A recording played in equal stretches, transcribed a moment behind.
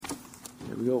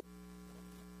we go.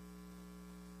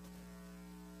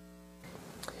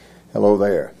 Hello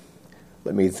there.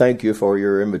 Let me thank you for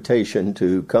your invitation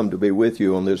to come to be with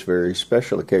you on this very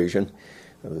special occasion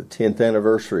of the 10th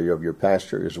anniversary of your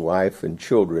pastor, his wife, and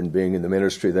children being in the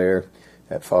ministry there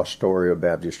at Fostoria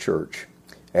Baptist Church.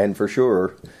 And for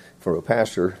sure, for a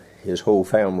pastor, his whole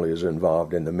family is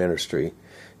involved in the ministry.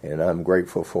 And I'm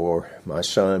grateful for my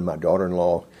son, my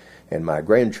daughter-in-law, and my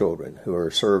grandchildren who are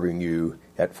serving you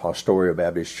at Fostoria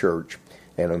Baptist Church.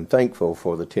 And I'm thankful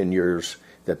for the 10 years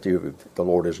that the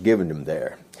Lord has given him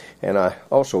there. And I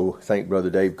also thank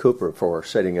Brother Dave Cooper for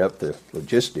setting up the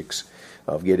logistics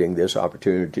of getting this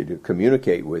opportunity to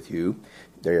communicate with you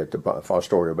there at the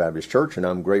Fostoria Baptist Church. And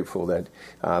I'm grateful that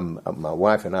my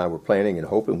wife and I were planning and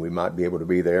hoping we might be able to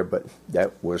be there, but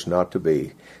that was not to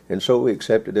be. And so we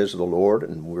accepted as the Lord,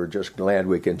 and we're just glad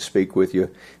we can speak with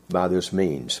you by this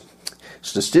means.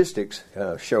 Statistics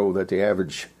show that the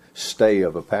average stay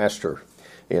of a pastor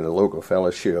in a local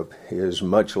fellowship is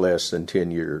much less than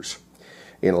 10 years.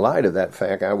 In light of that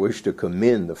fact, I wish to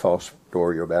commend the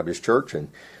Fostoria Baptist Church and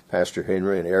Pastor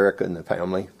Henry and Erica and the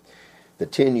family. The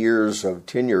 10 years of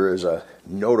tenure is a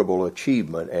notable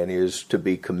achievement and is to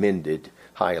be commended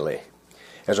highly.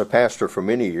 As a pastor for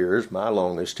many years, my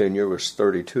longest tenure was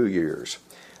 32 years.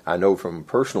 I know from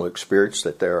personal experience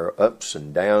that there are ups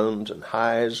and downs and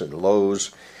highs and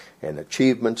lows and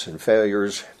achievements and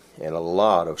failures and a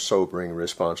lot of sobering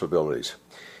responsibilities.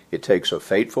 It takes a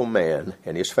faithful man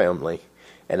and his family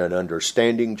and an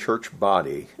understanding church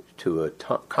body to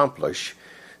accomplish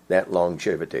that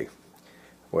longevity.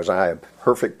 Was I a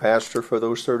perfect pastor for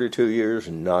those 32 years?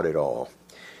 Not at all.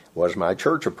 Was my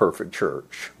church a perfect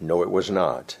church? No, it was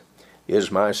not.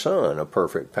 Is my son a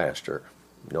perfect pastor?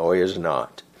 No, he is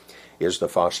not. Is the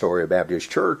Fostoria Baptist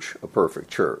Church a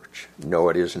perfect church? No,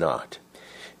 it is not.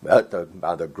 But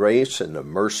by the grace and the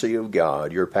mercy of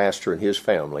God, your pastor and his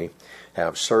family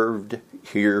have served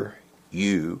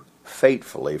you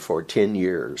faithfully for 10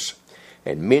 years.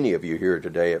 And many of you here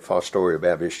today at Fostoria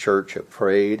Baptist Church have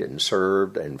prayed and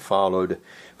served and followed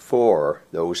for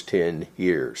those 10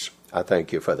 years. I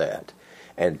thank you for that.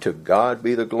 And to God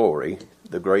be the glory,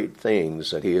 the great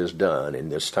things that he has done in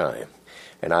this time.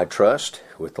 And I trust,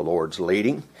 with the Lord's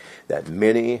leading, that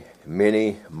many,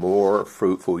 many more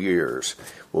fruitful years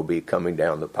will be coming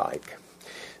down the pike.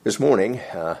 This morning,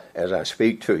 as I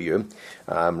speak to you,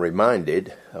 I'm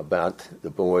reminded about the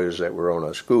boys that were on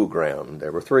a school ground.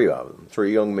 There were 3 of them,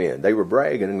 3 young men. They were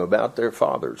bragging about their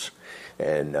fathers.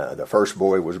 And the first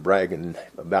boy was bragging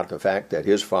about the fact that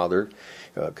his father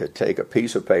could take a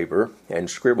piece of paper and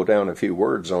scribble down a few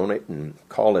words on it and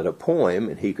call it a poem,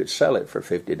 and he could sell it for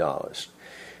 $50.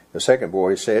 The second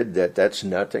boy said that that's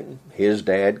nothing. His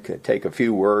dad could take a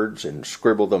few words and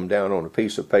scribble them down on a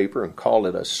piece of paper and call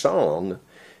it a song,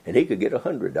 and he could get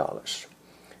 $100.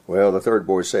 Well, the third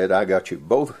boy said, I got you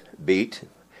both beat.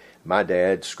 My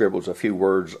dad scribbles a few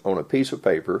words on a piece of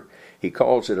paper. He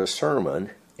calls it a sermon,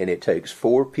 and it takes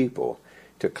 4 people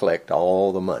to collect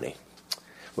all the money.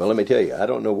 Well, let me tell you, I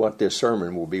don't know what this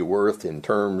sermon will be worth in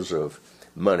terms of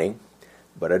money,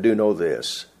 but I do know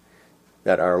this,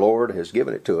 that our Lord has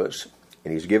given it to us,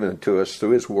 and he's given it to us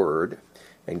through his word,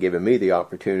 and given me the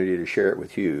opportunity to share it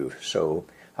with you. So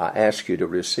I ask you to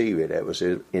receive it as was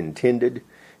intended,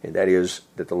 and that is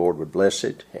that the Lord would bless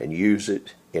it and use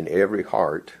it in every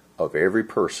heart of every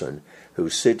person who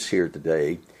sits here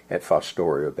today at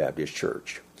Fostoria Baptist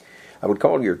Church. I would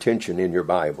call your attention in your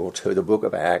Bible to the book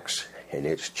of Acts, and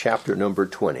it's chapter number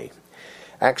 20.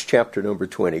 Acts chapter number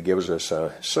 20 gives us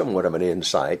somewhat of an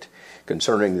insight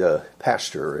concerning the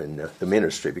pastor and the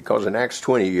ministry, because in Acts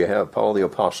 20 you have Paul the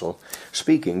Apostle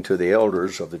speaking to the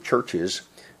elders of the churches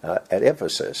at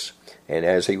Ephesus. And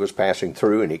as he was passing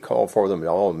through, and he called for them to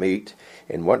all meet,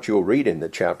 and what you'll read in the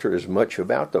chapter is much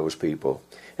about those people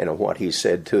and what he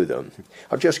said to them.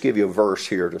 I'll just give you a verse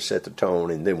here to set the tone,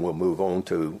 and then we'll move on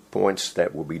to points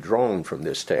that will be drawn from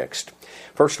this text.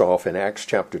 First off, in Acts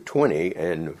chapter 20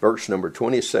 and verse number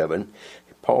 27,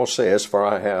 Paul says, For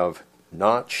I have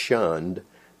not shunned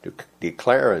to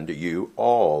declare unto you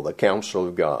all the counsel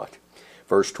of God.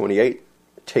 Verse 28,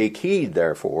 Take heed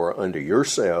therefore unto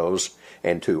yourselves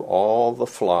and to all the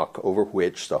flock over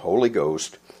which the Holy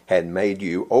Ghost had made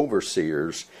you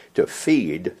overseers to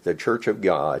feed the church of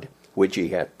God, which he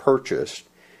hath purchased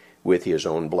with his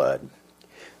own blood.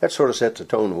 That sort of sets the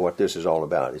tone of what this is all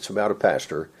about. It's about a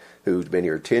pastor who's been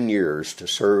here 10 years to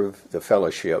serve the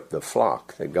fellowship, the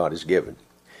flock that God has given.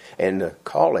 And the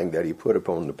calling that he put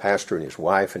upon the pastor and his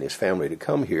wife and his family to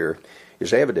come here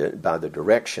is evident by the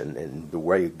direction and the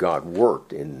way God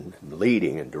worked in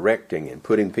leading and directing and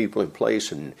putting people in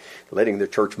place and letting the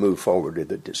church move forward to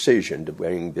the decision to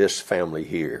bring this family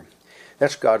here.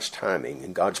 That's God's timing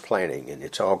and God's planning, and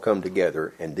it's all come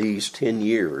together, and these 10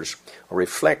 years are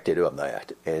reflected of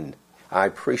that. And I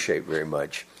appreciate very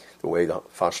much the way the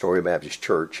Fostoria Baptist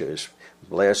Church has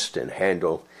blessed and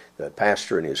handled the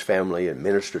pastor and his family and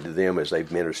ministered to them as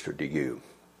they've ministered to you.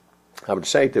 I would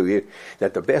say to you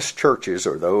that the best churches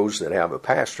are those that have a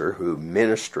pastor whose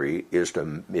ministry is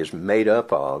made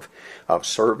up of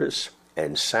service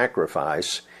and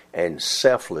sacrifice and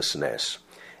selflessness,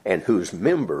 and whose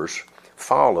members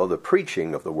follow the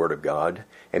preaching of the Word of God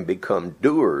and become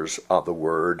doers of the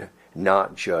Word,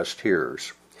 not just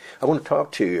hearers. I want to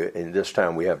talk to you in this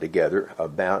time we have together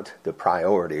about the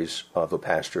priorities of a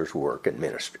pastor's work and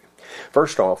ministry.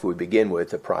 First off, we begin with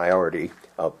the priority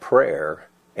of prayer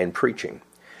and preaching.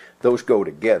 Those go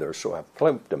together, so I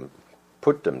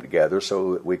put them together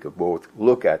so that we could both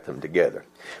look at them together.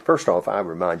 First off, I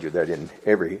remind you that in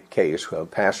every case, a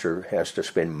pastor has to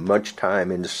spend much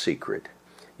time in secret.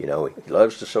 You know, he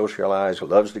loves to socialize, he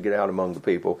loves to get out among the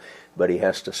people, but he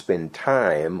has to spend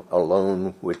time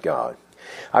alone with God.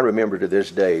 I remember to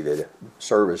this day that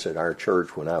service at our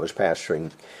church when I was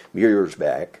pastoring years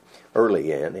back,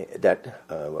 early in, that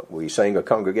we sang a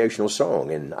congregational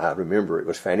song, and I remember it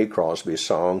was Fanny Crosby's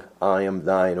song, I Am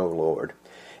Thine, O Lord.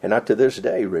 And I to this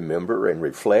day remember and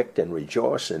reflect and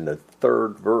rejoice in the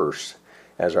third verse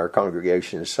as our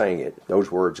congregation sang it.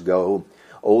 Those words go,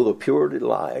 O the pure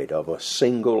delight of a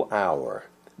single hour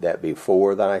that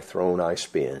before thy throne I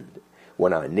spend,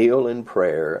 when I kneel in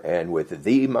prayer and with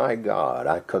thee, my God,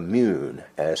 I commune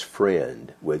as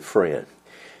friend with friend.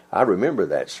 I remember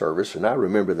that service and I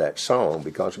remember that song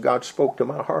because God spoke to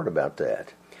my heart about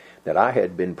that. That I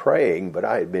had been praying, but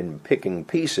I had been picking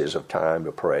pieces of time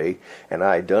to pray, and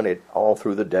I had done it all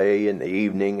through the day and the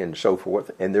evening and so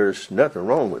forth, and there's nothing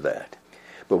wrong with that.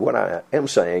 But what I am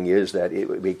saying is that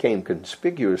it became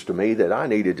conspicuous to me that I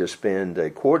needed to spend a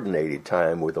coordinated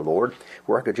time with the Lord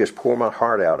where I could just pour my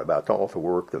heart out about all the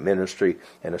work, the ministry,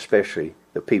 and especially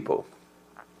the people.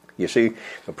 You see,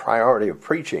 the priority of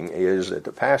preaching is that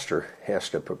the pastor has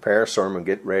to prepare a sermon,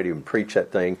 get ready and preach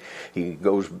that thing. He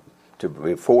goes to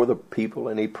before the people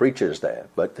and he preaches that.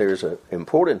 But there's an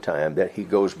important time that he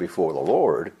goes before the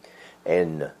Lord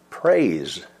and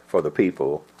prays for the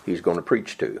people he's going to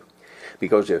preach to.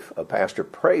 Because if a pastor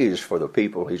prays for the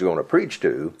people he's going to preach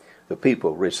to, the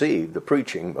people receive the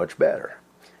preaching much better.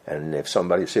 And if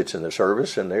somebody sits in the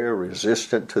service and they're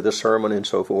resistant to the sermon and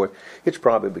so forth, it's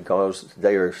probably because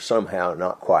they are somehow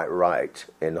not quite right.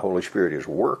 And the Holy Spirit is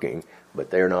working, but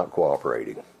they're not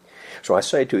cooperating. So I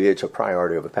say to you, it's a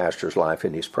priority of a pastor's life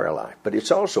in his prayer life. But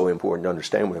it's also important to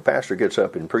understand when a pastor gets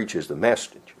up and preaches the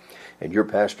message, and your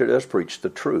pastor does preach the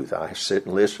truth. I sit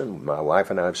and listen. My wife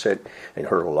and I have sat and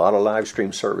heard a lot of live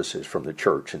stream services from the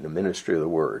church and the ministry of the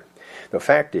Word. The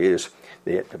fact is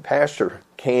that the pastor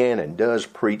can and does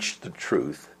preach the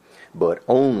truth, but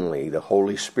only the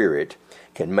Holy Spirit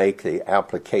can make the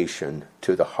application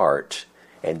to the heart,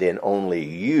 and then only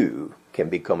you can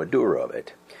become a doer of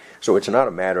it. So it's not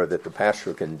a matter that the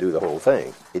pastor can do the whole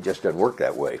thing. It just doesn't work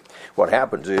that way. What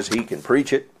happens is he can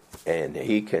preach it, and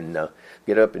he can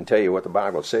get up and tell you what the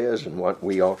Bible says and what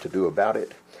we ought to do about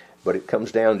it, but it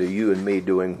comes down to you and me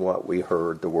doing what we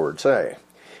heard the Word say.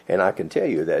 And I can tell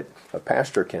you that a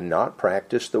pastor cannot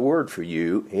practice the Word for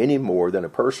you any more than a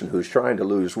person who's trying to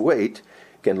lose weight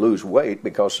can lose weight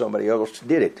because somebody else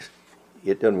did it.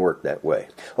 It doesn't work that way.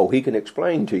 Oh, he can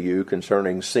explain to you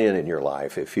concerning sin in your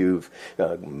life. If you've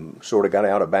sort of got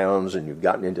out of bounds and you've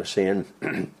gotten into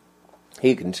sin,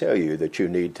 he can tell you that you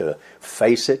need to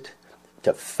face it,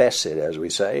 to fess it, as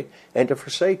we say, and to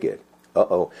forsake it.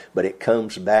 But it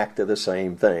comes back to the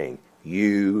same thing.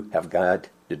 You have got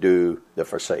to do the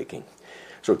forsaking.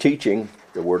 So teaching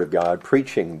the Word of God,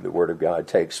 preaching the Word of God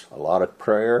takes a lot of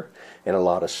prayer and a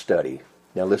lot of study.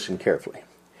 Now listen carefully.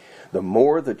 The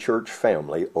more the church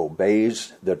family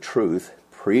obeys the truth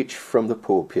preached from the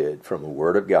pulpit, from the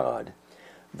Word of God,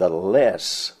 the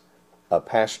less a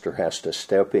pastor has to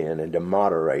step in and to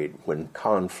moderate when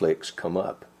conflicts come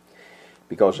up.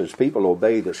 Because as people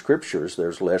obey the Scriptures,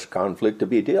 there's less conflict to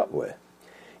be dealt with.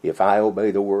 If I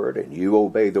obey the Word and you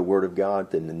obey the Word of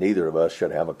God, then neither of us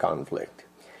should have a conflict.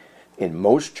 In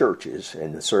most churches,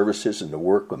 and the services and the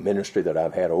work of ministry that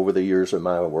I've had over the years of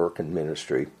my work and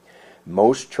ministry,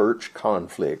 most church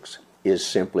conflicts is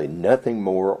simply nothing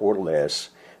more or less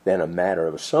than a matter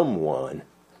of someone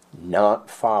not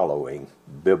following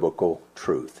biblical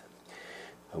truth.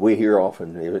 We hear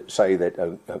often say that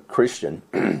a Christian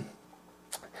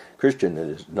Christian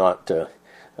is not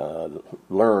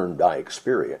learned by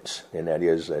experience, and that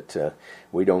is that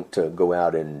we don't go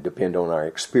out and depend on our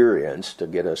experience to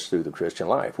get us through the Christian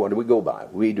life. What do we go by?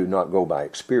 We do not go by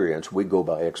experience. We go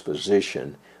by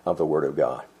exposition of the Word of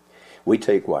God. We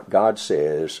take what God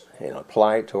says and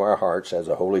apply it to our hearts as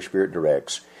the Holy Spirit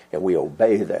directs, and we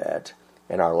obey that,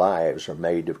 and our lives are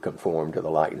made to conform to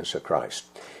the likeness of Christ.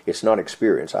 It's not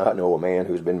experience. I know a man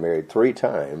who's been married 3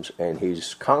 times, and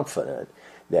he's confident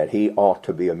that he ought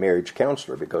to be a marriage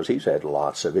counselor because he's had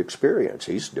lots of experience.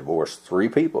 He's divorced 3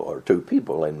 people or 2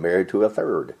 people and married to a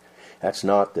 3rd. That's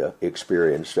not the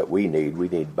experience that we need. We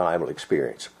need Bible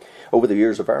experience. Over the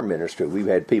years of our ministry, we've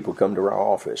had people come to our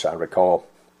office. I recall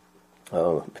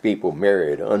people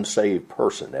married an unsaved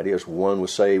person. That is, one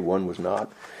was saved, one was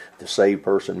not. The saved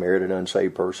person married an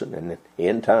unsaved person, and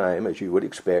in time, as you would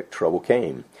expect, trouble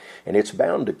came. And it's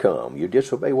bound to come. You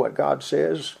disobey what God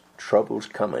says, trouble's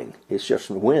coming. It's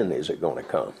just when is it going to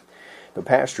come? The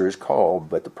pastor is called,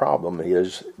 but the problem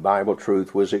is Bible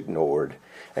truth was ignored,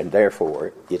 and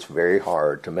therefore it's very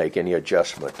hard to make any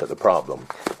adjustment to the problem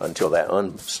until that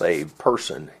unsaved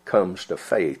person comes to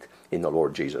faith in the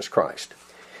Lord Jesus Christ.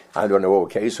 I don't know a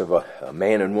case of a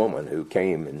man and woman who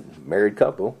came and married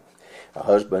couple. A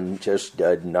husband just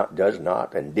does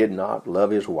not and did not love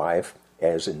his wife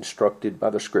as instructed by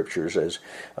the Scriptures, as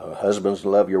husbands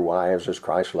love your wives as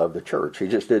Christ loved the church. He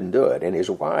just didn't do it. And his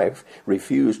wife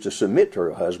refused to submit to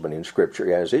her husband in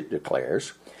Scripture as it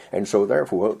declares. And so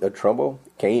therefore the trouble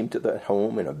came to the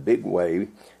home in a big way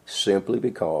simply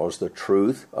because the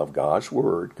truth of God's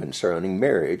Word concerning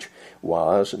marriage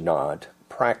was not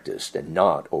practiced and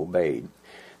not obeyed.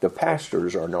 The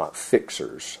pastors are not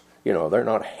fixers. They're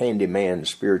not handyman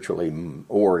spiritually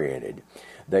oriented.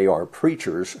 They are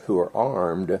preachers who are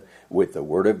armed with the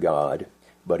Word of God,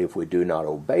 but if we do not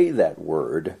obey that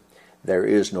Word, there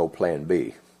is no plan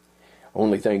B.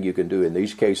 Only thing you can do in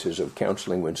these cases of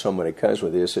counseling when somebody comes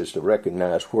with this is to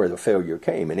recognize where the failure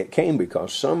came. And it came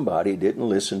because somebody didn't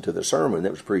listen to the sermon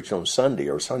that was preached on Sunday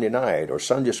or Sunday night or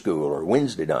Sunday school or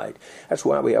Wednesday night. That's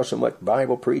why we have so much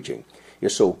Bible preaching.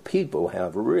 Is so people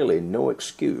have really no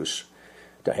excuse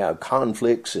to have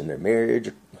conflicts in their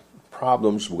marriage,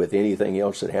 problems with anything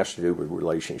else that has to do with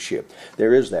relationship.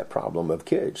 There is that problem of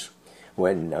kids.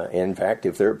 When, in fact,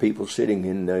 if there are people sitting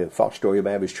in the Fostoria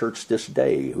Baptist Church this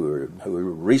day who are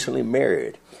recently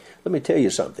married, let me tell you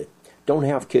something. Don't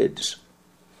have kids.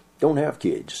 Don't have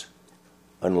kids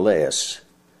unless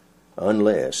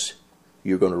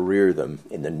you're going to rear them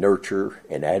in the nurture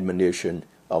and admonition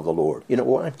of the Lord. You know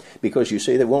why? Because you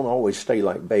see, they won't always stay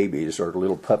like babies or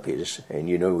little puppies, and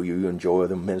you enjoy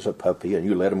them as a puppy, and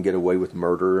you let them get away with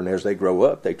murder, and as they grow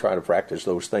up, they try to practice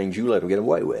those things you let them get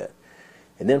away with.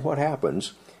 And then what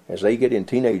happens, as they get in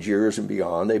teenage years and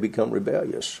beyond, they become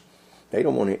rebellious. They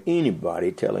don't want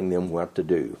anybody telling them what to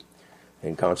do.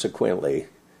 And consequently,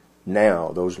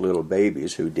 now those little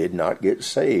babies who did not get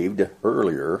saved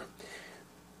earlier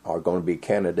are going to be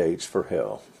candidates for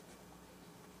hell.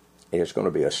 And it's going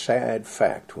to be a sad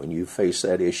fact when you face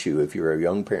that issue if you're a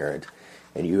young parent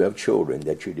and you have children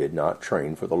that you did not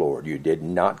train for the Lord. You did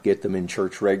not get them in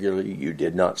church regularly. You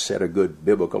did not set a good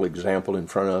biblical example in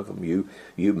front of them.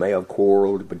 You may have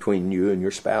quarreled between you and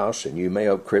your spouse, and you may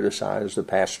have criticized the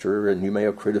pastor, and you may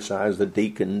have criticized the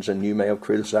deacons, and you may have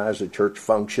criticized the church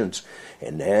functions.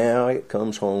 And now it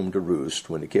comes home to roost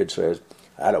when the kid says,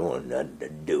 I don't want nothing to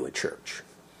do with church.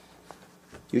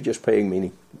 You're just paying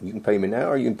me. You can pay me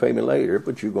now or you can pay me later,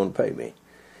 but you're going to pay me.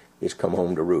 It's come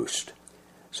home to roost.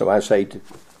 So I say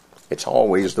it's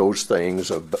always those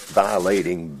things of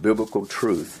violating biblical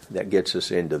truth that gets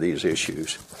us into these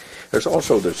issues. There's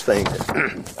also this thing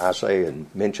that I say and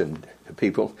mention to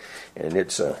people, and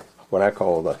it's what I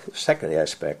call the second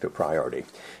aspect of priority.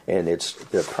 And it's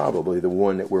probably the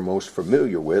one that we're most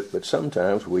familiar with, but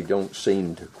sometimes we don't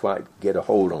seem to quite get a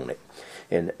hold on it.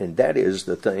 And that is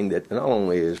the thing that not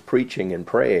only is preaching and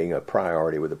praying a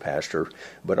priority with a pastor,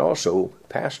 but also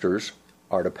pastors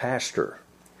are to pastor.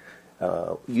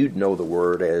 You'd know the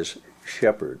word as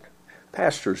shepherd.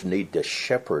 Pastors need to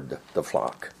shepherd the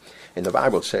flock. And the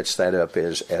Bible sets that up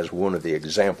as one of the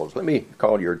examples. Let me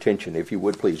call your attention, if you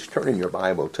would please, turn in your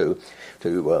Bible to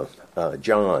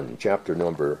John chapter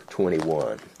number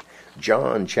 21.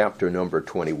 John chapter number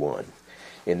 21.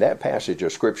 In that passage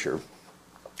of Scripture,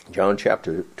 John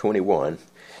chapter 21,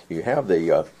 you have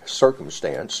the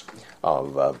circumstance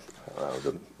of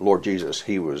the Lord Jesus.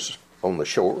 He was on the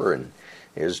shore, and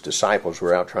his disciples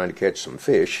were out trying to catch some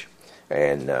fish,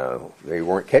 and they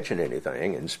weren't catching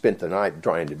anything, and spent the night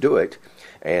trying to do it.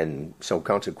 And so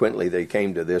consequently, they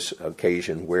came to this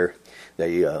occasion where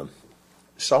they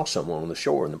saw someone on the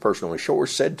shore, and the person on the shore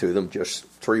said to them just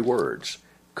 3 words,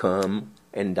 "Come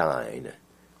and dine.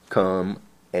 Come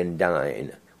and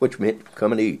dine." Which meant,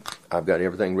 come and eat. I've got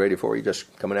everything ready for you.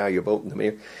 Just coming out of your boat and come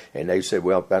here. And they said,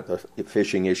 well, about the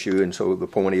fishing issue. And so the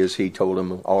point is, he told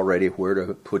them already where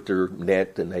to put their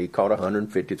net, and they caught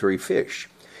 153 fish.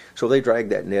 So they drag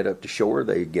that net up to shore.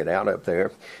 They get out up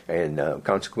there. And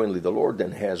consequently, the Lord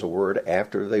then has a word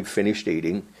after they've finished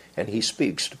eating, and he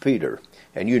speaks to Peter.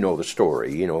 And you know the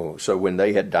story, So when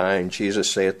they had dined, Jesus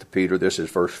saith to Peter, this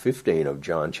is verse 15 of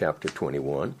John chapter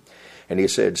 21, and he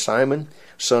said, "Simon,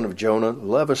 son of Jonah,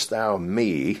 lovest thou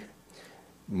me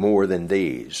more than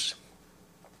these?"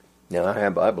 Now,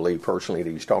 I believe personally that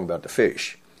he's talking about the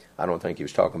fish. I don't think he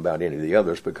was talking about any of the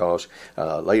others, because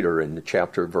later in the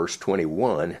chapter, verse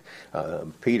 21,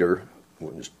 Peter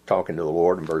was talking to the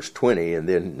Lord in verse 20, and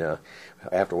then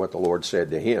after what the Lord said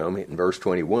to him, in verse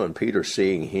 21, Peter,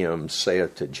 seeing him,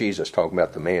 saith to Jesus, talking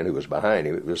about the man who was behind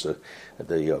him. It was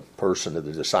the person of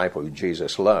the disciple who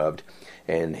Jesus loved.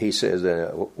 And he says,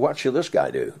 what shall this guy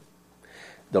do?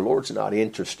 The Lord's not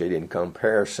interested in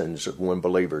comparisons of one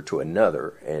believer to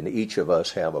another, and each of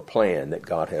us have a plan that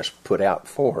God has put out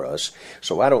for us.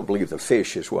 So I don't believe the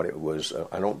fish is what it was.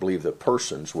 I don't believe the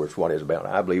persons was what it's about.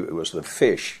 I believe it was the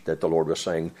fish that the Lord was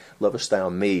saying, "Lovest thou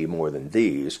me more than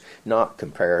these?" Not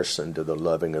comparison to the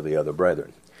loving of the other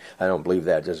brethren. I don't believe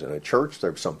that is in a church.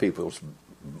 There are some people's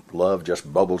love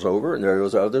just bubbles over, and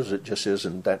there's others that just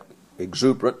isn't that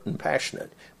exuberant and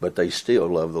passionate, but they still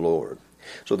love the Lord.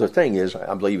 So the thing is,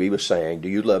 I believe he was saying, do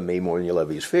you love me more than you love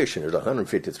these fish? And there's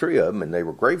 153 of them, and they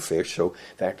were great fish. So,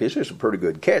 in fact, this is a pretty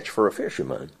good catch for a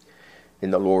fisherman.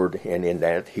 And the Lord, and in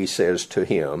that, he says to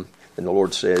him, and the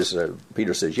Lord says,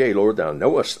 Peter says, "Yea, Lord, thou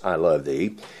knowest I love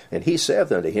thee." And he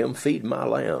saith unto him, "Feed my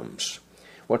lambs."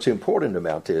 What's important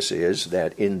about this is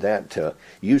that in that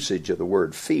usage of the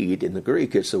word feed, in the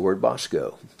Greek, it's the word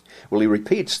basko. Well, he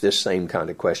repeats this same kind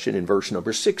of question in verse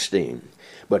number 16.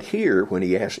 But here, when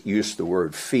he used the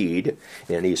word feed,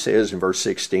 and he says in verse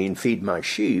 16, "Feed my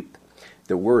sheep,"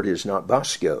 the word is not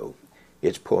basko,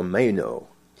 it's poimeno.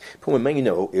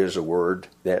 Poimeno is a word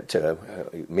that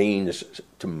means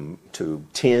to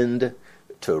tend,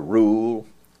 to rule,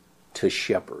 to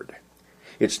shepherd.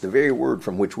 It's the very word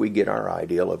from which we get our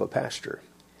ideal of a pastor.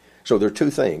 So there are 2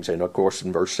 things, and of course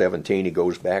in verse 17 he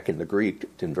goes back in the Greek.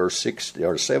 In verse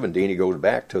 17 he goes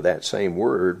back to that same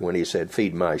word when he said,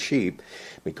 "Feed my sheep,"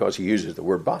 because he uses the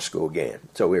word basko again.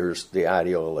 So there's the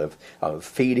ideal of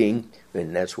feeding,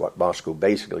 and that's what basko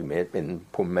basically meant. And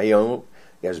pomeo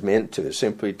is meant to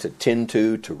simply to tend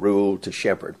to rule, to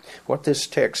shepherd. What this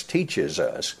text teaches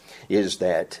us is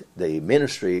that the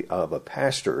ministry of a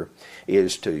pastor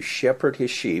is to shepherd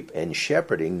his sheep, and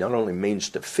shepherding not only means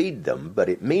to feed them, but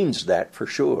it means that for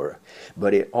sure,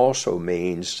 but it also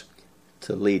means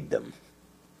to lead them.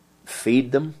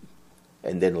 Feed them,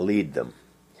 and then lead them.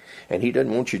 And he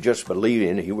doesn't want you just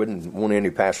believing. He wouldn't want any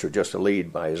pastor just to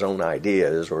lead by his own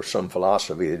ideas or some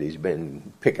philosophy that he's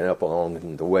been picking up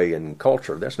along the way in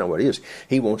culture. That's not what it is.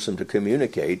 He wants them to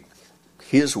communicate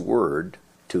his word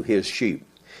to his sheep.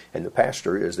 And the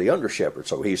pastor is the under shepherd,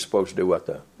 so he's supposed to do what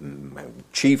the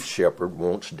chief shepherd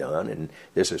wants done, and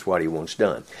this is what he wants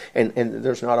done. And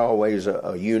there's not always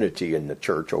a unity in the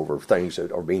church over things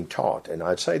that are being taught. And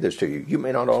I'd say this to you: you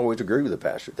may not always agree with the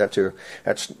pastor.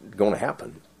 That's going to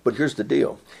happen. But here's the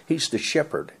deal. He's the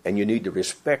shepherd, and you need to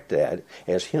respect that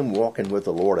as him walking with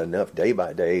the Lord enough day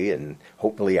by day and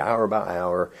hopefully hour by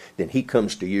hour. Then he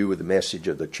comes to you with the message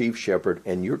of the chief shepherd,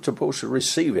 and you're supposed to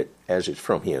receive it as it's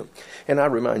from him. And I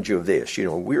remind you of this.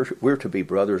 We're to be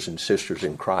brothers and sisters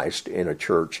in Christ, in a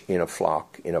church, in a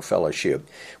flock, in a fellowship.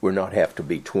 We're not have to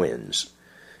be twins.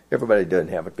 Everybody doesn't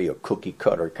have to be a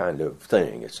cookie-cutter kind of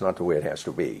thing. It's not the way it has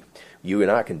to be. You and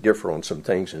I can differ on some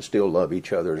things and still love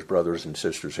each other as brothers and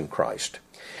sisters in Christ.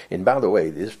 And by the way,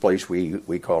 this place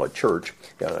we call a church,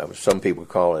 some people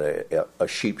call it a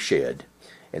sheep shed.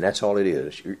 And that's all it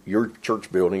is. Your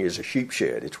church building is a sheep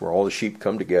shed. It's where all the sheep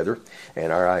come together.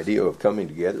 And our idea of coming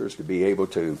together is to be able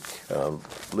to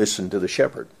listen to the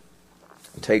shepherd.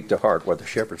 Take to heart what the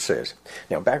shepherd says.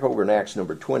 Now, back over in Acts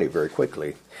number 20 very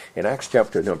quickly. In Acts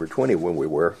chapter number 20,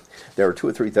 there are 2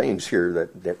 or 3 things here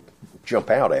that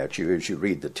jump out at you as you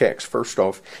read the text. First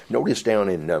off, notice down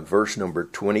in verse number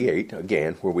 28,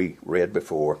 again, where we read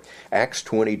before, Acts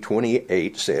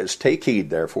 20:28 says, "Take heed,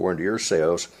 therefore, unto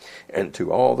yourselves and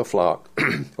to all the flock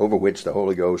over which the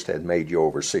Holy Ghost had made you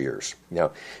overseers."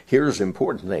 Now, here's the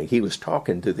important thing. He was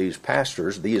talking to these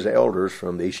pastors, these elders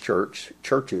from these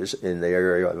churches in the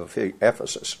area of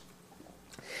Ephesus.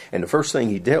 And the first thing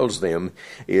he tells them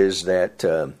is that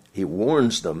he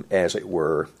warns them, as it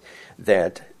were,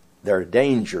 that There are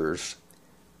dangers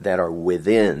that are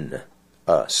within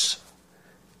us.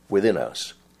 Within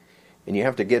us. And you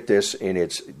have to get this in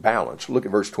its balance. Look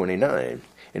at verse 29.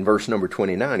 In verse number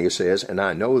 29 he says, "And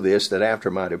I know this, that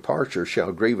after my departure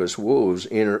shall grievous wolves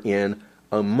enter in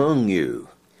among you."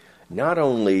 Not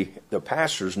only the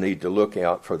pastors need to look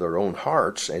out for their own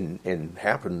hearts and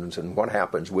what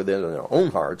happens within their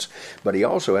own hearts, but he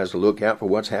also has to look out for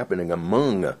what's happening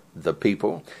among the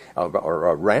people, or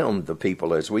around the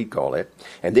people as we call it.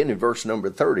 And then in verse number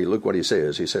 30, look what he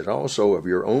says. He says, "Also of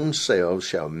your own selves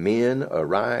shall men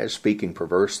arise, speaking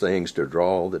perverse things to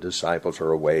draw the disciples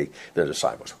or away the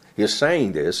disciples." He's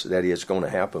saying this, that it's going to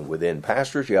happen within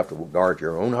pastors. You have to guard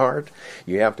your own heart.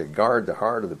 You have to guard the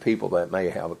heart of the people that may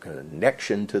have a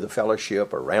connection to the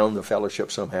fellowship, around the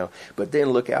fellowship somehow. But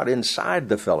then look out inside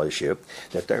the fellowship,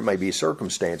 that there may be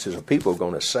circumstances of people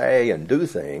going to say and do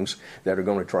things that are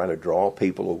going to try to draw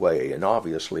people away. And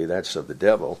obviously that's of the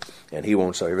devil, and he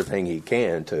wants everything he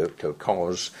can to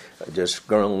cause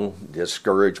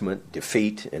discouragement,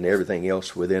 defeat, and everything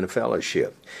else within a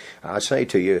fellowship. I say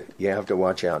to you, you have to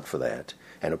watch out for that.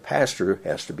 And a pastor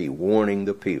has to be warning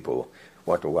the people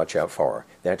what to watch out for.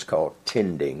 That's called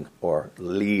tending or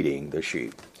leading the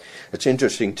sheep. It's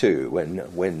interesting, too,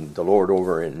 when the Lord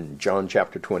over in John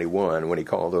chapter 21, when he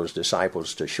called those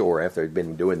disciples to shore after they'd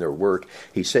been doing their work,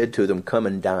 he said to them, "Come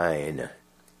and dine."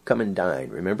 Come and dine,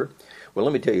 remember? Well,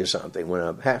 let me tell you something. When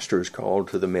a pastor is called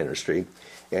to the ministry,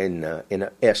 and in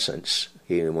essence,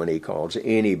 when he calls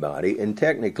anybody, and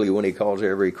technically when he calls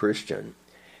every Christian,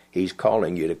 he's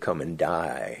calling you to come and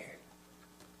die.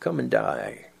 Come and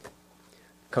die.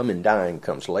 Come and dine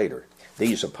comes later.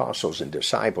 These apostles and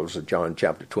disciples of John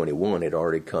chapter 21 had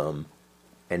already come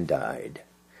and died.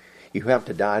 You have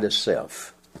to die to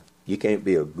self. You can't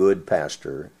be a good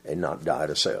pastor and not die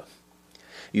to self.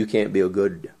 You can't be a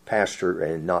good pastor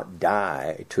and not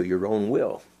die to your own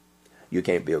will. You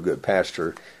can't be a good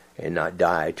pastor and not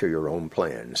die to your own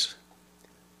plans.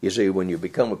 You see, when you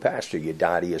become a pastor, you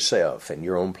die to yourself and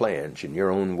your own plans and your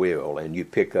own will, and you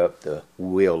pick up the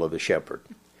will of the shepherd.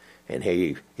 And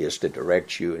he is to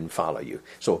direct you and follow you.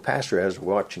 So a pastor has to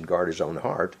watch and guard his own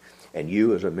heart. And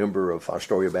you, as a member of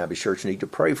Astoria Baptist Church, need to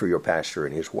pray for your pastor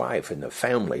and his wife and the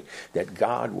family, that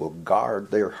God will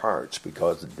guard their hearts,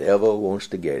 because the devil wants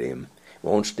to get him,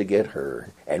 wants to get her,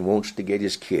 and wants to get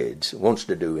his kids, wants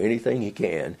to do anything he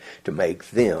can to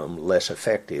make them less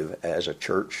effective as a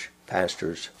church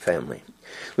pastor's family.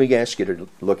 We ask you to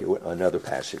look at another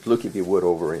passage. Look, if you would,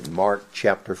 over in Mark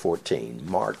chapter 14.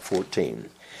 Mark 14.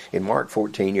 In Mark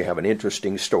 14, you have an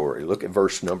interesting story. Look at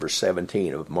verse number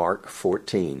 17 of Mark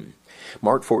 14.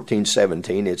 Mark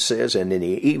 14:17, it says, "And in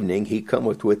the evening he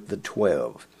cometh with the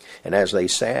 12. And as they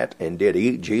sat and did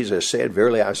eat, Jesus said,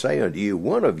 Verily I say unto you,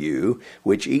 one of you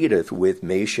which eateth with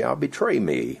me shall betray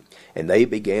me. And they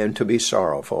began to be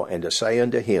sorrowful, and to say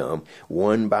unto him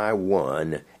one by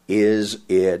one, Is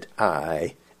it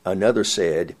I? Another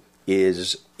said,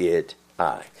 Is it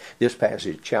I?" This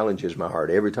passage challenges my heart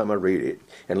every time I read it.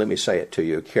 And let me say it to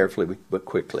you carefully but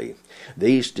quickly.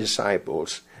 These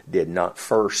disciples did not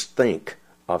first think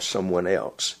of someone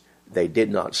else. They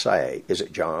did not say, "Is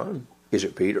it John? Is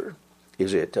it Peter?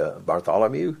 Is it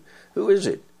Bartholomew? Who is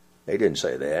it?" They didn't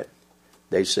say that.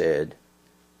 They said,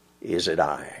 "Is it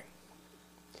I?"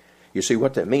 You see,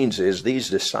 what that means is these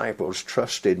disciples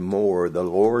trusted more the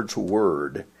Lord's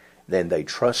word than they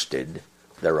trusted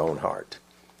their own heart.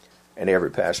 And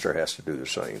every pastor has to do the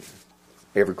same.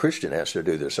 Every Christian has to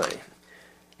do the same.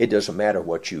 It doesn't matter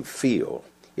what you feel.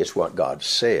 It's what God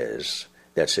says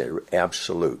that's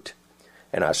absolute.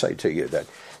 And I say to you that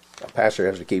a pastor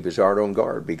has to keep his heart on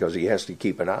guard, because he has to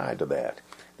keep an eye to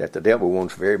that the devil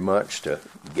wants very much to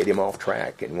get him off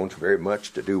track, and wants very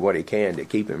much to do what he can to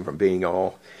keep him from being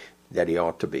all that he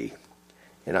ought to be.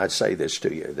 And I'd say this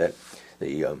to you, that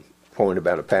the point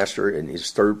about a pastor, and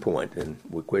his third point, and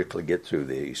we'll quickly get through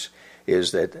these,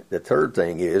 is that the third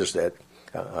thing is that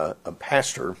a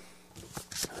pastor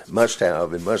must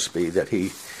be that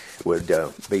he would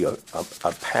be a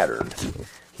pattern.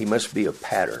 He must be a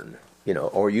pattern,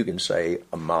 or you can say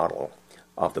a model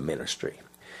of the ministry.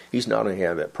 He's not going to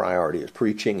have that priority as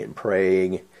preaching and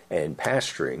praying and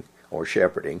pastoring or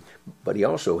shepherding, but he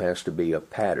also has to be a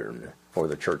pattern for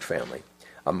the church family.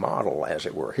 A model, as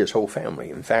it were, his whole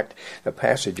family. In fact, a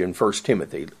passage in 1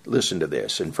 Timothy, listen to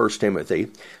this. In 1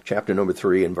 Timothy, chapter number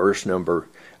 3, and verse number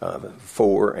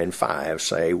 4 and 5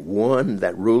 say, "One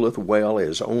that ruleth well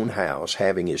his own house,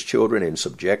 having his children in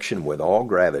subjection with all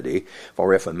gravity.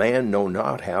 For if a man know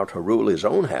not how to rule his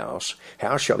own house,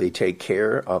 how shall he take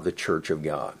care of the church of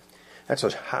God?" That's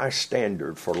a high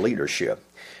standard for leadership.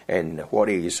 And what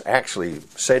he's actually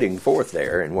setting forth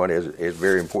there, and what is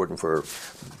very important for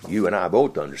you and I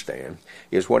both to understand,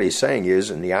 is what he's saying is,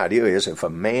 and the idea is, if a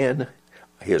man,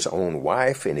 his own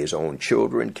wife and his own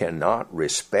children cannot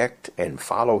respect and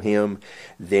follow him,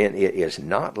 then it is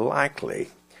not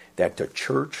likely that the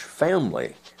church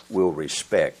family will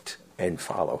respect and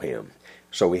follow him.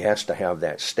 So he has to have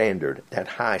that standard, that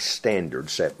high standard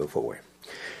set before him.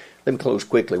 Let me close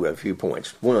quickly with a few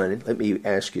points. One, let me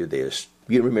ask you this.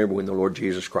 You remember when the Lord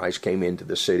Jesus Christ came into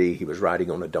the city, he was riding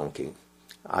on a donkey.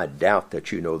 I doubt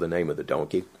that you know the name of the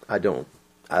donkey. I don't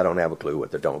have a clue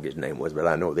what the donkey's name was, but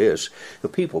I know this. The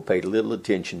people paid little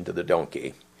attention to the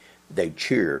donkey. They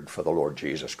cheered for the Lord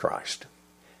Jesus Christ.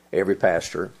 Every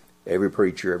pastor, every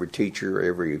preacher, every teacher,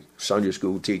 every Sunday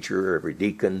school teacher, every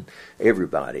deacon,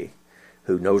 everybody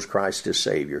who knows Christ as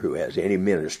Savior, who has any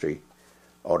ministry,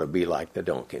 ought to be like the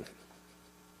donkey.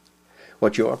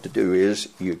 What you ought to do is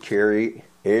you carry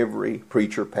every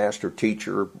preacher, pastor,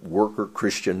 teacher, worker,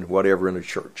 Christian, whatever in a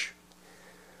church,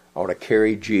 ought to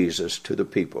carry Jesus to the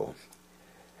people.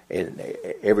 And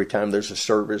every time there's a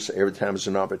service, every time there's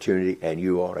an opportunity, and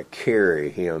you ought to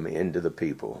carry him into the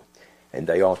people. And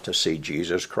they ought to see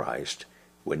Jesus Christ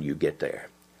when you get there.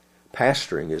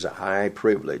 Pastoring is a high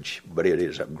privilege, but it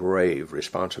is a grave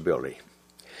responsibility.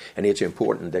 And it's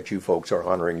important that you folks are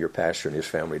honoring your pastor and his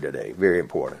family today. Very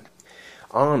important.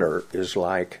 Honor is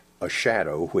like a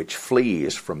shadow which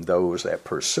flees from those that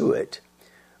pursue it,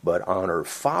 but honor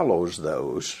follows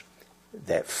those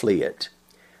that flee it.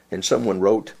 And someone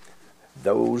wrote,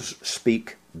 those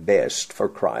speak best for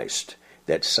Christ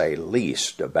that say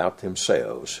least about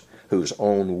themselves, whose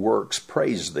own works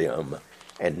praise them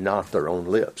and not their own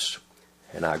lips.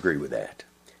 And I agree with that.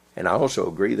 And I also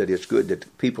agree that it's good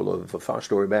that people of the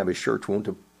Fostoria Baptist Church want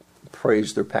to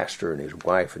praise their pastor and his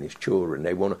wife and his children.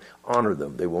 They want to honor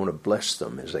them. They want to bless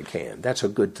them as they can. That's a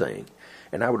good thing.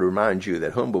 And I would remind you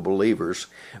that humble believers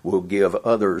will give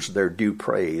others their due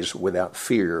praise without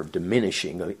fear of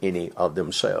diminishing any of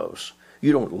themselves.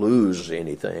 You don't lose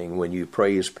anything when you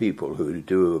praise people who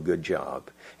do a good job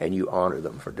and you honor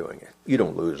them for doing it. You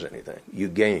don't lose anything. You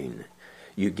gain.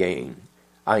 You gain.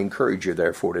 I encourage you,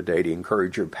 therefore, today to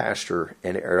encourage your pastor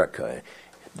and Erica.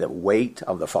 The weight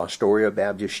of the Fostoria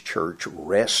Baptist Church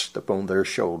rests upon their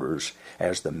shoulders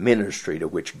as the ministry to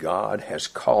which God has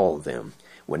called them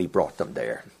when he brought them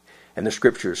there. And the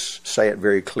scriptures say it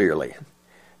very clearly.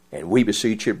 And we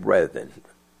beseech you, brethren,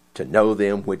 to know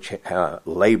them which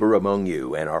labor among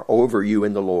you and are over you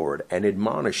in the Lord, and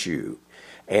admonish you,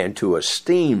 and to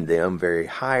esteem them very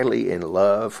highly in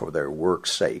love for their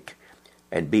work's sake,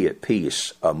 and be at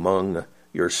peace among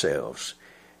yourselves.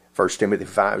 1 Timothy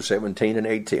 5:17 and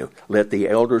 18. Let the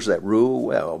elders that rule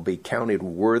well be counted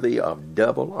worthy of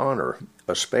double honor,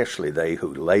 especially they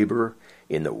who labor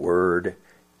in the word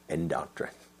and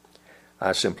doctrine.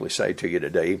 I simply say to you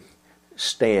today,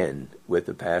 stand with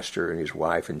the pastor and his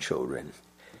wife and children.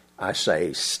 I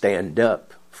say stand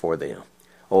up for them.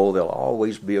 Oh, there'll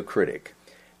always be a critic.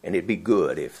 And it'd be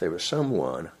good if there was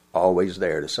someone always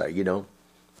there to say, you know,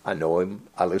 I know him,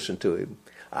 I listen to him,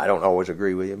 I don't always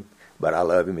agree with him, but I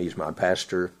love him, he's my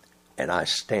pastor, and I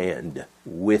stand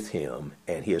with him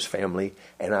and his family,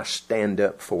 and I stand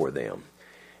up for them.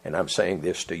 And I'm saying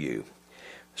this to you.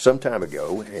 Some time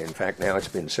ago, in fact now it's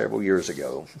been several years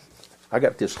ago, I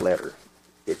got this letter.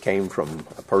 It came from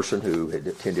a person who had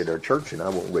attended our church, and I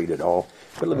won't read it all,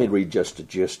 but let me read just the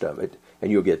gist of it, and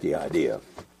you'll get the idea.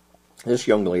 This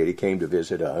young lady came to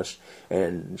visit us,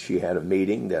 and she had a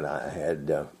meeting that I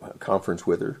had a conference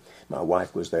with her. My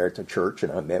wife was there at the church,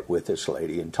 and I met with this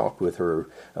lady and talked with her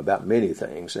about many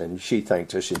things. And she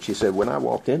thanked us, and she said, when I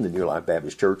walked in the New Life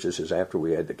Baptist Church, this is after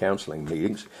we had the counseling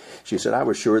meetings, she said, I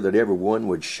was sure that everyone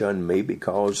would shun me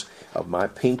because of my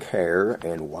pink hair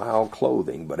and wild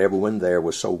clothing, but everyone there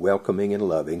was so welcoming and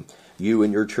loving. You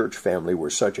and your church family were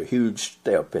such a huge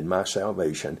step in my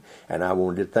salvation, and I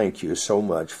wanted to thank you so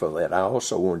much for that. I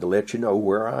also wanted to let you know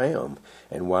where I am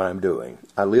and what I'm doing.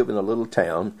 I live in a little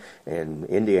town in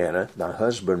Indiana. My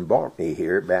husband brought me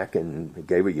here back in,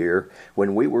 gave a year,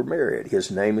 when we were married.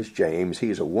 His name is James.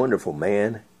 He's a wonderful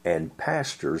man and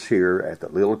pastors here at the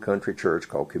little country church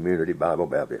called Community Bible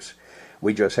Baptist.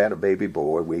 We just had a baby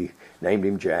boy. We named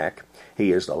him Jack.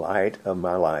 He is the light of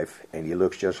my life, and he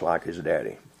looks just like his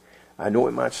daddy. I know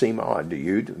it might seem odd to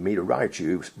you, to me to write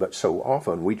you, but so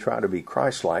often we try to be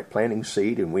Christ-like, planting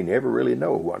seed, and we never really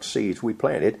know what seeds we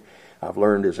planted. I've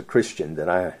learned as a Christian that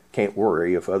I can't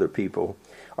worry if other people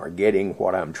are getting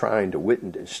what I'm trying to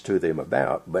witness to them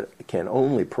about, but can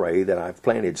only pray that I've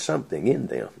planted something in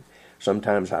them.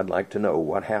 Sometimes I'd like to know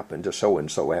what happened to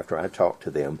so-and-so after I talk to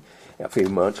them a few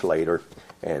months later,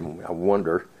 and I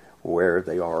wonder where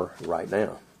they are right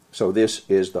now. So this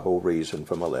is the whole reason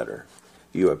for my letter.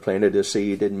 You have planted a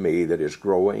seed in me that is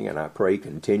growing, and I pray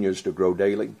continues to grow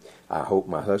daily. I hope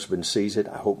my husband sees it.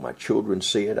 I hope my children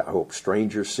see it. I hope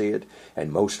strangers see it.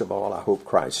 And most of all, I hope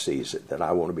Christ sees it, that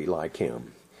I want to be like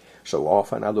him. So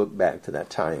often I look back to that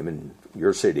time in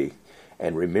your city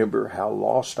and remember how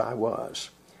lost I was.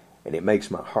 And it makes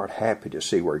my heart happy to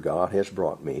see where God has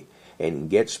brought me, and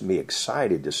gets me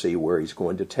excited to see where he's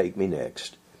going to take me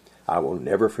next. I will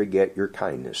never forget your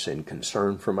kindness and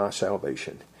concern for my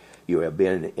salvation. You have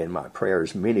been in my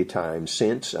prayers many times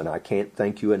since, and I can't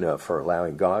thank you enough for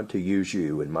allowing God to use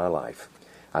you in my life.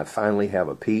 I finally have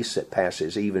a peace that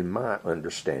passes even my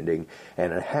understanding,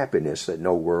 and a happiness that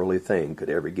no worldly thing could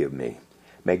ever give me.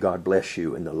 May God bless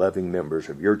you and the loving members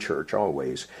of your church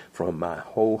always. From my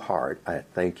whole heart, I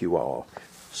thank you all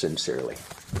sincerely.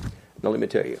 Now let me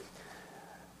tell you,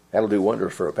 that'll do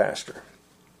wonders for a pastor.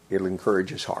 It'll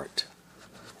encourage his heart.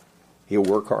 He'll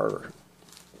work harder.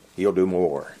 He'll do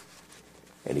more.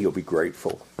 And he'll be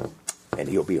grateful. And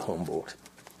he'll be humbled.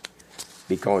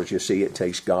 Because, you see, it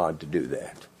takes God to do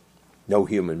that. No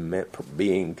human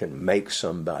being can make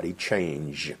somebody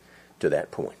change to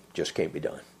that point. Just can't be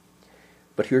done.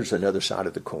 But here's another side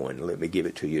of the coin. Let me give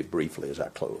it to you briefly as I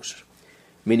close.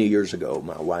 Many years ago,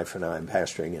 my wife and I am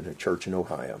pastoring in a church in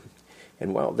Ohio.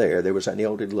 And while there was an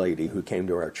elderly lady who came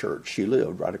to our church. She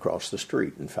lived right across the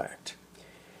street, in fact.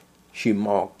 She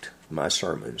mocked my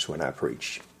sermons when I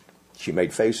preached. She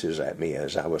made faces at me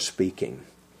as I was speaking.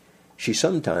 She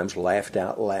sometimes laughed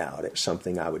out loud at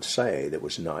something I would say that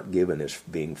was not given as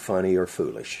being funny or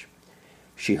foolish.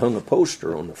 She hung a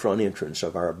poster on the front entrance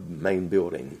of our main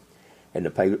building, and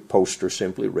the poster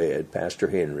simply read, "Pastor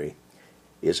Henry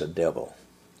is a devil."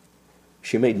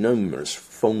 She made numerous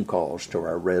phone calls to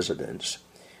our residents,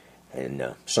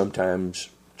 and sometimes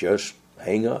just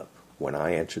hang up when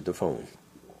I answered the phone.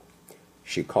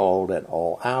 She called at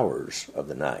all hours of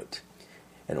the night,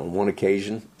 and on one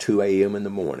occasion, 2 a.m. in the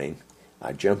morning,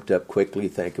 I jumped up quickly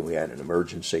thinking we had an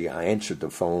emergency. I answered the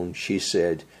phone. She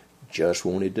said, "Just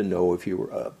wanted to know if you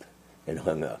were up," and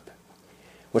hung up.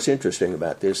 What's interesting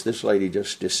about this lady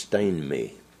just disdained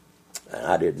me.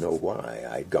 I didn't know why.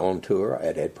 I'd gone to her. I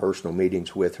had had personal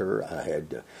meetings with her. I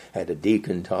had had a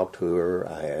deacon talk to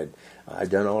her. I'd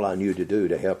done all I knew to do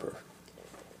to help her.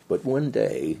 But one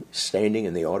day, standing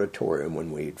in the auditorium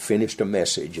when we'd finished a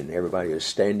message and everybody was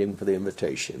standing for the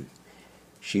invitation,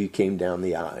 she came down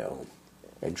the aisle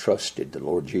and trusted the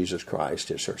Lord Jesus Christ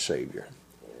as her Savior.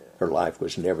 Her life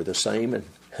was never the same,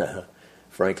 and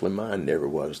frankly, mine never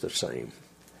was the same.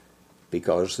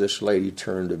 Because this lady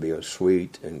turned to be a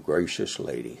sweet and gracious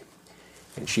lady.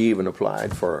 And she even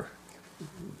applied for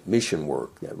mission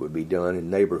work that would be done in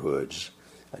neighborhoods,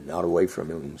 not away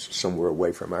from somewhere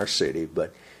away from our city,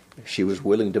 but she was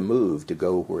willing to move to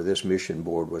go where this mission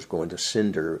board was going to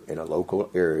send her in a local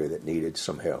area that needed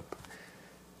some help.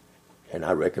 And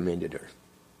I recommended her.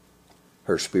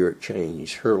 Her spirit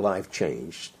changed. Her life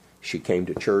changed. She came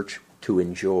to church to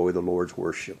enjoy the Lord's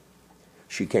worship.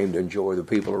 She came to enjoy the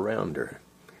people around her.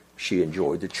 She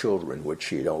enjoyed the children, which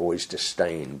she had always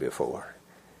disdained before.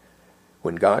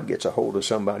 When God gets a hold of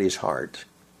somebody's heart,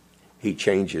 he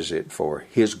changes it for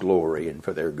his glory and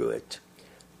for their good.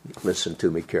 Listen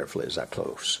to me carefully as I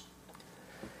close.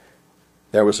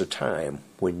 There was a time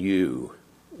when you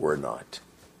were not.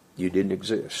 You didn't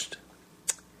exist.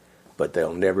 But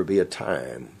there'll never be a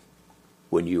time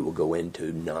when you will go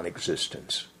into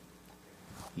non-existence.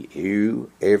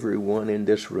 You, everyone in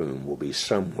this room, will be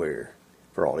somewhere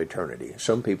for all eternity.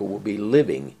 Some people will be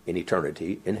living in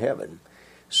eternity in heaven.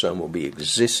 Some will be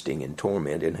existing in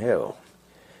torment in hell.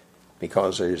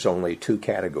 Because there's only two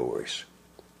categories.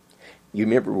 You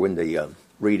remember when the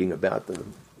reading about the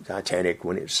Titanic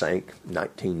when it sank in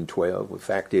 1912? The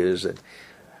fact is that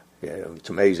it's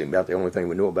amazing. About the only thing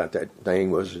we know about that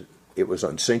thing was it was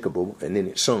unsinkable, and then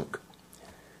it sunk.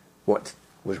 What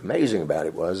was amazing about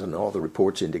it was, and all the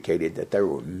reports indicated, that there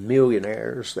were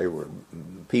millionaires, there were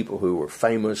people who were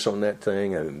famous on that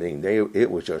thing. I mean,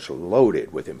 it was just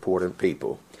loaded with important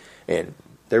people. And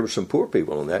there were some poor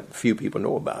people on that, few people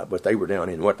know about it, but they were down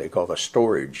in what they call the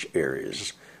storage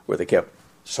areas, where they kept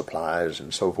supplies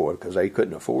and so forth, because they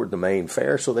couldn't afford the main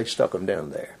fare, so they stuck them down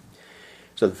there.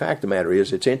 So the fact of the matter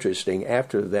is, it's interesting,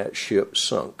 after that ship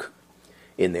sunk,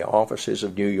 in the offices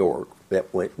of New York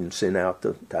that went and sent out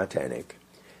the Titanic,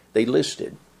 they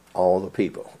listed all the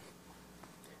people,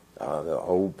 the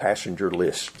whole passenger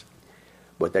list,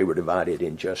 but they were divided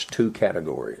in just two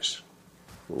categories,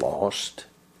 lost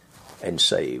and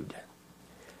saved.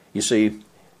 You see,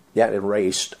 that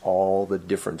erased all the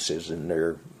differences in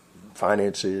their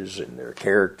finances and their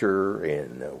character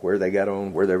and where they got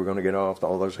on, where they were going to get off,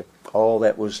 all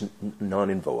that was non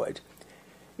and void.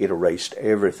 It erased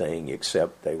everything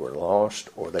except they were lost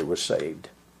or they were saved.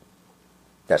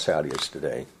 That's how it is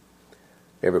today.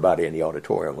 Everybody in the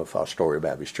auditorium of Fostoria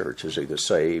Baptist Church is either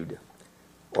saved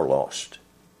or lost.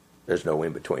 There's no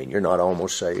in between. You're not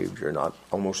almost saved. You're not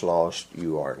almost lost.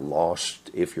 You are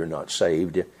lost if you're not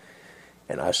saved.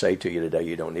 And I say to you today,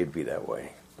 you don't need to be that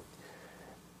way.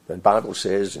 The Bible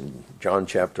says in John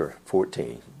chapter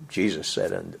 14, Jesus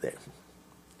said unto them,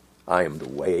 I am the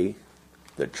way,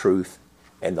 the truth,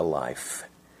 and the life.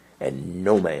 And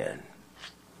no man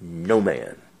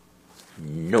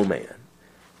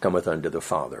cometh unto the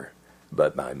Father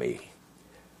but by me.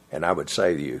 And I would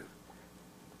say to you,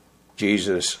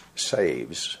 Jesus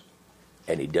saves,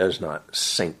 and he does not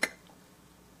sink.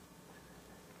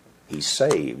 He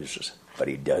saves, but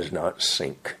he does not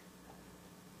sink.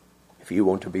 If you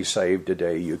want to be saved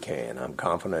today, you can. I'm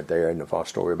confident there in the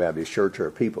Fostoria Baptist Church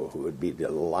are people who would be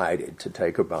delighted to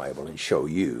take a Bible and show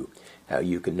you how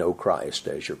you can know Christ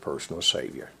as your personal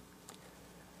Savior.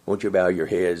 Won't you bow your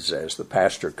heads as the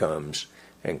pastor comes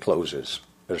and closes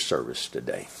the service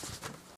today?